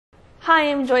Hi,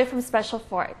 I'm Joy from Special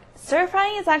Fork. Stir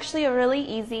frying is actually a really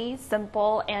easy,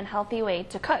 simple, and healthy way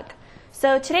to cook.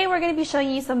 So today we're going to be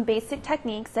showing you some basic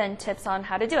techniques and tips on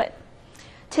how to do it.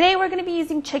 Today we're going to be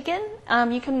using chicken.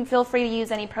 You can feel free to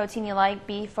use any protein you like.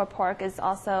 Beef or pork is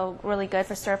also really good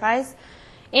for stir fries.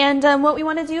 And what we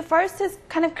want to do first is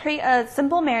kind of create a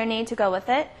simple marinade to go with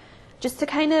it, just to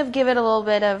kind of give it a little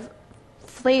bit of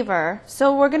flavor.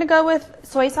 So we're going to go with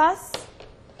soy sauce,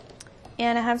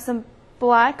 and I have some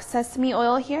black sesame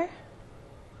oil here,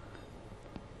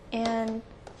 and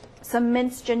some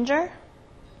minced ginger.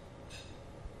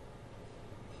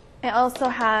 I also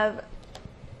have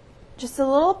just a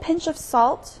little pinch of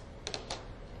salt,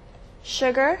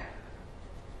 sugar,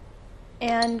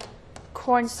 and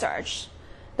cornstarch.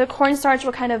 The cornstarch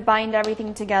will kind of bind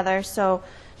everything together, so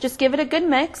just give it a good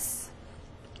mix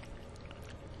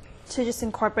to just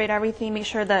incorporate everything. Make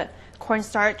sure that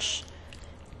cornstarch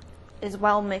is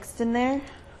well mixed in there.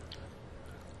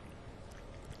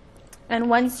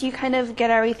 And once you kind of get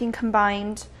everything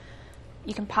combined,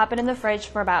 you can pop it in the fridge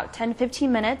for about 10-15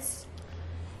 minutes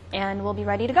and we'll be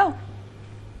ready to go.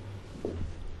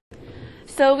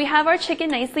 So we have our chicken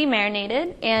nicely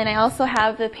marinated, and I also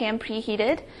have the pan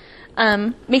preheated.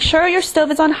 Make sure your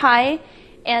stove is on high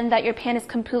and that your pan is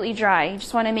completely dry. You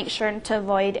just want to make sure to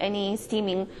avoid any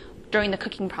steaming during the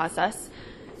cooking process.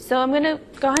 So I'm going to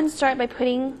go ahead and start by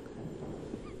putting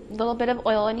a little bit of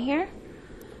oil in here,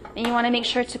 and you want to make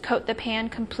sure to coat the pan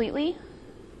completely.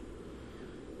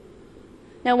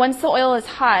 Now once the oil is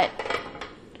hot,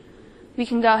 we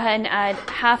can go ahead and add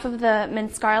half of the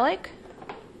minced garlic.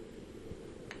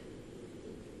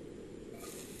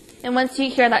 And once you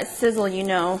hear that sizzle, you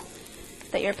know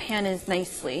that your pan is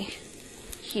nicely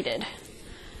heated.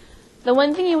 The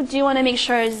one thing you do want to make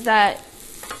sure is that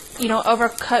you don't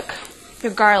overcook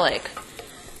your garlic.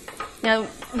 Now,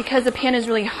 because the pan is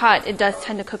really hot, it does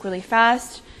tend to cook really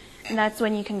fast, and that's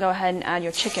when you can go ahead and add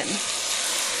your chicken.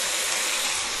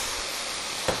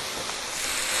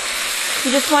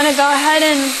 You just want to go ahead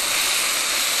and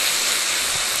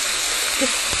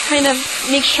just kind of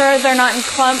make sure they're not in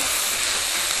clumps.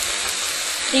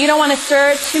 You don't want to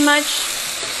stir it too much.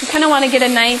 You kind of want to get a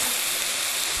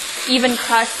nice, even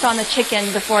crust on the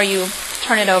chicken before you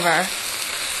turn it over.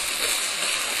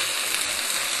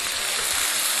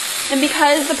 And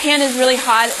because the pan is really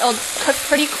hot, it'll cook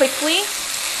pretty quickly.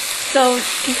 So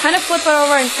you kind of flip it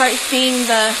over and start seeing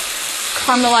the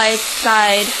caramelized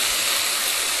side.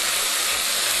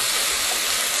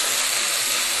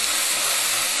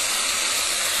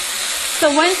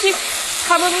 So once you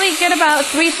probably get about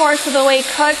 3/4 of the way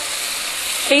cooked,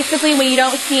 basically when you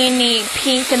don't see any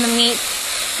pink in the meat,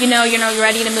 you know you're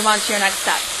ready to move on to your next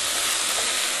step.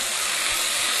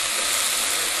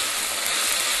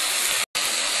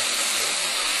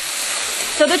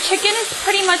 So the chicken is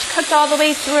pretty much cooked all the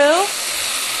way through.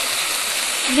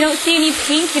 If you don't see any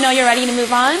pink, you know you're ready to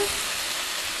move on.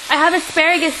 I have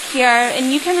asparagus here,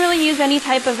 and you can really use any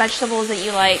type of vegetables that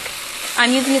you like.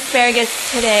 I'm using asparagus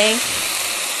today.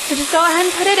 So just go ahead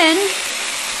and put it in.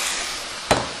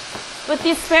 With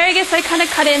the asparagus, I kind of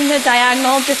cut it in the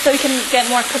diagonal just so you can get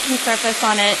more cooking surface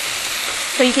on it,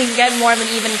 so you can get more of an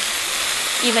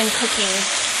even cooking.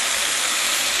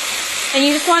 And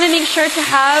you just want to make sure to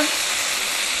have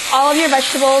all of your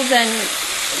vegetables and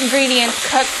ingredients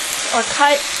cooked or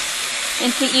cut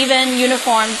into even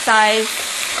uniform size,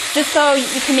 just so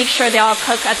you can make sure they all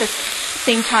cook at the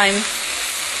same time.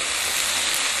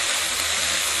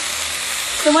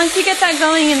 So once you get that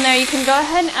going in there, you can go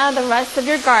ahead and add the rest of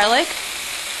your garlic.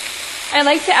 I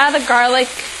like to add the garlic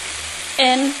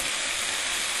in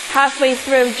halfway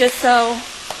through just so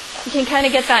you can kind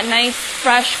of get that nice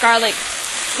fresh garlic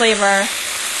flavor.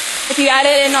 If you add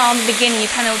it in all in the beginning, you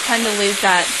kind of tend to lose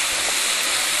that.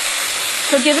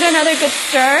 So give it another good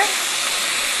stir.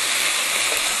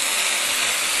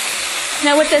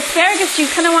 Now with the asparagus, you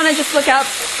kind of want to just look out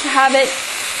to have it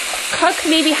cook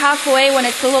maybe halfway when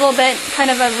it's a little bit kind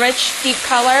of a rich, deep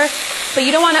color, but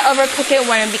you don't want to overcook it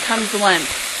when it becomes limp.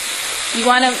 You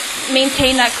want to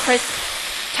maintain that crisp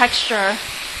texture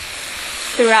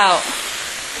throughout.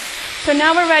 So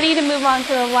now we're ready to move on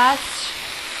to the last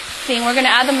thing. We're going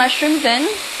to add the mushrooms in.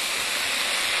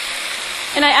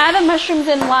 And I add the mushrooms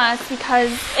in last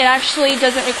because it actually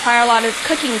doesn't require a lot of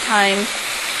cooking time.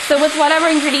 So with whatever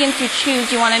ingredients you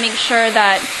choose, you want to make sure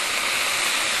that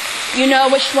you know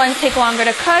which ones take longer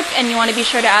to cook, and you want to be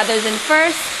sure to add those in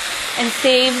first and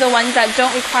save the ones that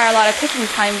don't require a lot of cooking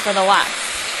time for the last.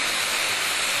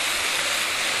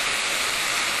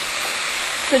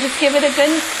 So just give it a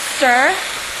good stir.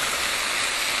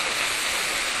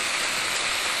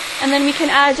 And then we can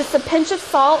add just a pinch of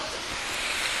salt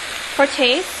for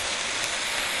taste.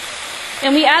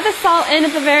 And we add the salt in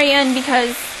at the very end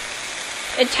because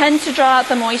it tends to draw out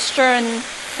the moisture in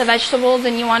the vegetables,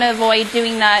 and you want to avoid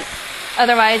doing that.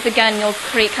 Otherwise, again, you'll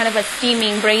create kind of a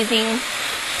steaming, braising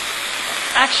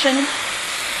action.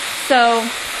 So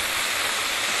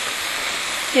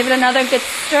give it another good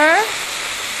stir,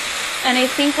 and I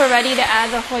think we're ready to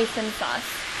add the hoisin sauce.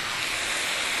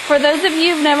 For those of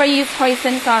you who've never used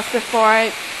hoisin sauce before,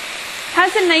 it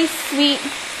has a nice sweet,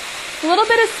 a little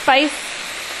bit of spice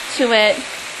to it,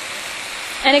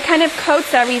 and it kind of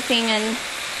coats everything and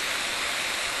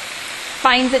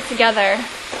binds it together.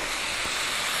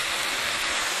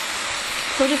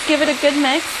 So just give it a good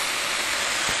mix.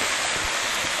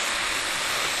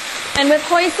 And with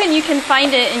hoisin, you can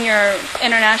find it in your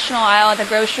international aisle at the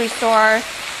grocery store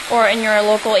or in your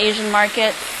local Asian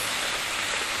markets.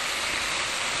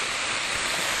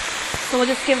 So we'll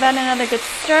just give that another good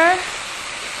stir.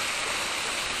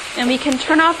 And we can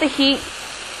turn off the heat.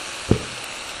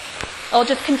 It'll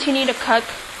just continue to cook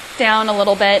down a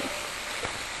little bit.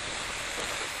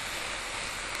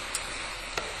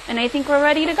 And I think we're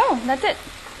ready to go. That's it.